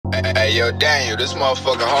Hey, yo, Daniel, this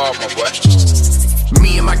motherfucker hard, my boy.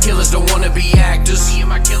 Me and my killers don't wanna be actors. Me and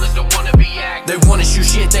my killers don't wanna be actors. They wanna shoot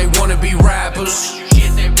shit, they wanna be rappers.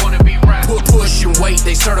 Push and wait,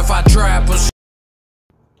 they certified trappers.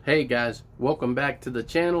 Hey guys, welcome back to the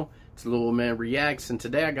channel. It's Little Man Reacts, and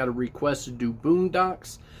today I got a request to do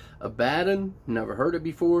Boondox, Abaddon. Never heard it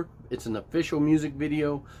before. It's an official music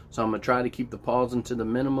video, so I'm gonna try to keep the pausing to the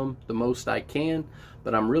minimum, the most I can.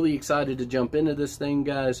 But I'm really excited to jump into this thing,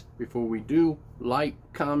 guys. Before we do, like,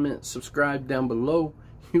 comment, subscribe down below.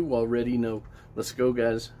 You already know. Let's go,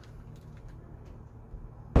 guys.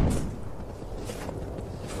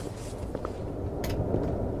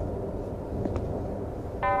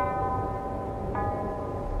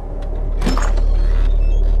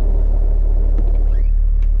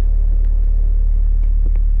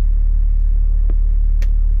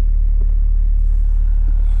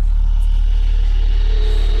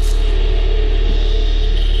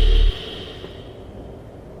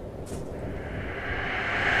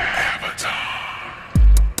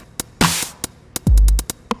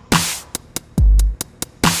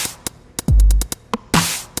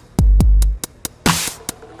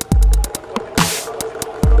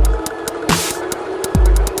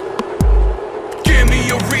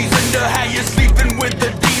 How you sleeping with the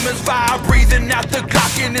demons, fire breathing out the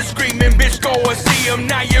clock and it's screaming, bitch, go and see him.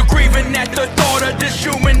 Now you're grieving at the thought of this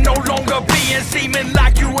human no longer being, seeming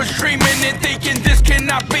like you was dreaming and thinking this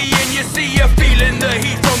cannot be. And you see you're feeling the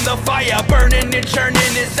heat from the fire burning and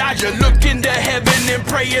churning inside you. Look into heaven and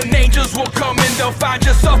praying angels will come and they'll find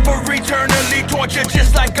you. Suffer eternally, torture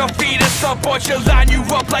just like a fetus. Support you, line you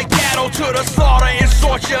up like cattle to the slaughter and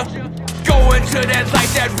sort you. Go into that light,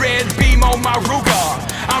 that red beam on my Ruger.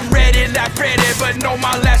 I'm ready like Freddy, but no,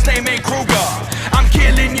 my last name ain't Kruger. I'm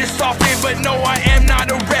killing you softly, but no, I am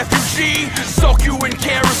not a refugee. Soak you in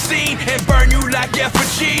kerosene and burn you like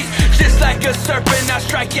effigies. Just like a serpent, I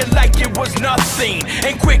strike you like it was nothing.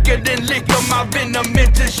 And quicker than liquor, my venom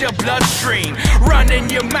enters your bloodstream. Running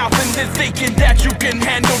your mouth and then thinking that you can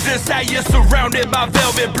handle this. How you're surrounded by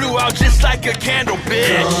velvet blue, out just like a candle,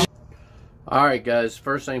 bitch. Alright guys,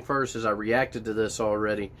 first thing first is I reacted to this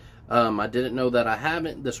already. I didn't know that I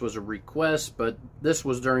haven't. This was a request, but this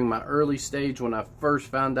was during my early stage when I first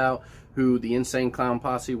found out who the Insane Clown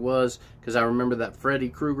Posse was, because I remember that Freddy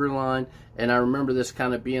Krueger line, and I remember this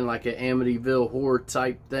kind of being like an Amityville horror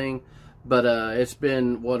type thing. But it's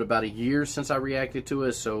been, what, about a year since I reacted to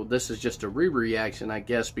it, so this is just a re-reaction, I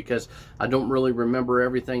guess, because I don't really remember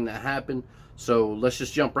everything that happened. So let's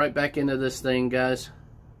just jump right back into this thing, guys.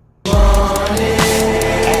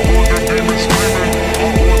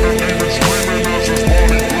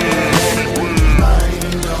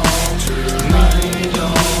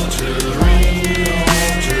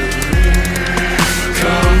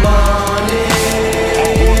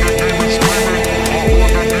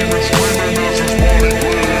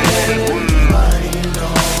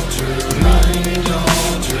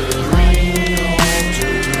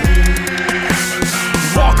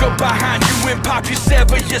 Behind you and pop you,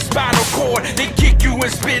 sever your spinal cord, then kick you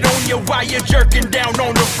and spit on you while you're jerking down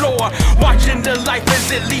on the floor. Watching the life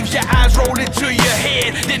as it leaves your eyes rolling to your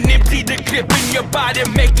head, then empty the clip in your body,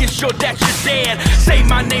 making sure that you're dead. Say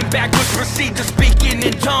my name backwards, proceed to speaking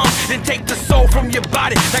in tongues, then take the soul from your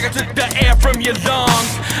body like I took the air from your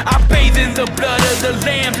lungs. I bathe in the blood of the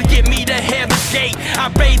lamb to get me to heaven's gate. I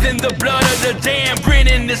bathe in the blood of the damned,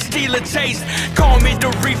 grinning to steal a taste. Call me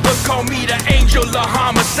the reaper, call me the angel of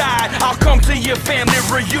homicide. I'll come to your family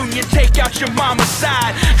reunion, take out your mama's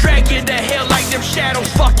side. Drag you to hell like them shadows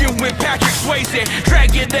fucking with Patrick Swayze.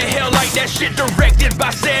 Drag you to hell like that shit directed by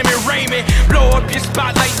Sammy Raimi. Blow up your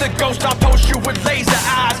spot like the ghost, I'll post you with laser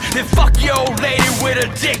eyes. Then fuck your old lady with a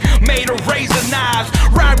dick made of razor knives.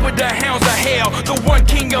 Ride with the hounds of hell, the one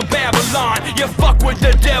king of Babylon. You fuck with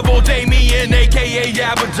the devil, Damien, aka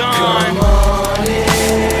Abaddon. Come on in.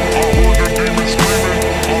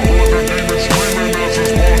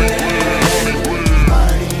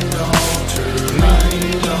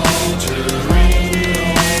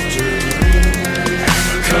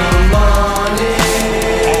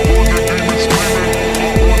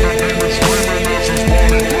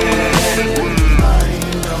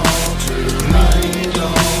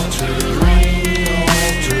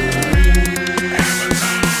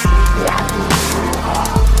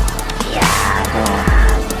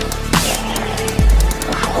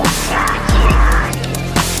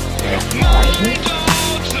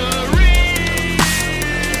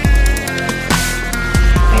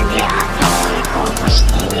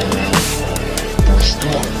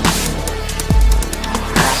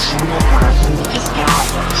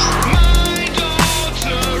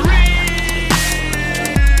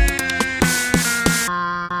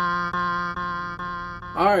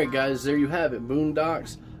 Alright guys, there you have it.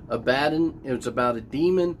 Boondox, Abaddon. It's about a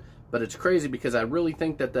demon, but it's crazy because I really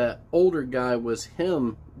think that the older guy was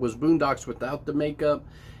Boondox without the makeup,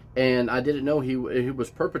 and I didn't know he was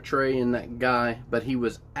perpetrating that guy, but he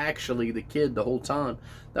was actually the kid the whole time.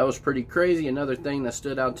 That was pretty crazy. Another thing that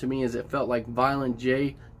stood out to me is it felt like Violent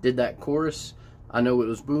J did that chorus. I know it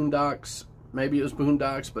was Boondox, maybe it was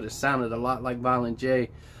Boondox, but it sounded a lot like Violent J.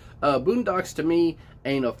 Boondox to me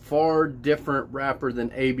ain't a far different rapper than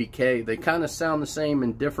ABK. They kind of sound the same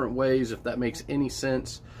in different ways, if that makes any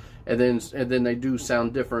sense. And then they do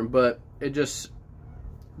sound different, but it just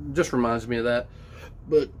reminds me of that.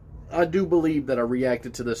 But I do believe that I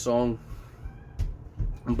reacted to this song.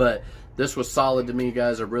 But this was solid to me,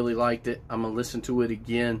 guys. I really liked it. I'm gonna listen to it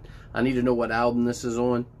again. I need to know what album this is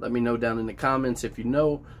on. Let me know down in the comments if you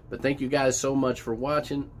know. But thank you guys so much for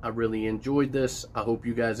watching. I really enjoyed this. I hope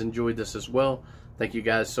you guys enjoyed this as well. Thank you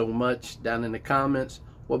guys so much. Down in the comments,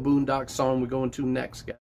 what Boondox song we're going to next,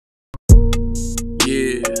 guys.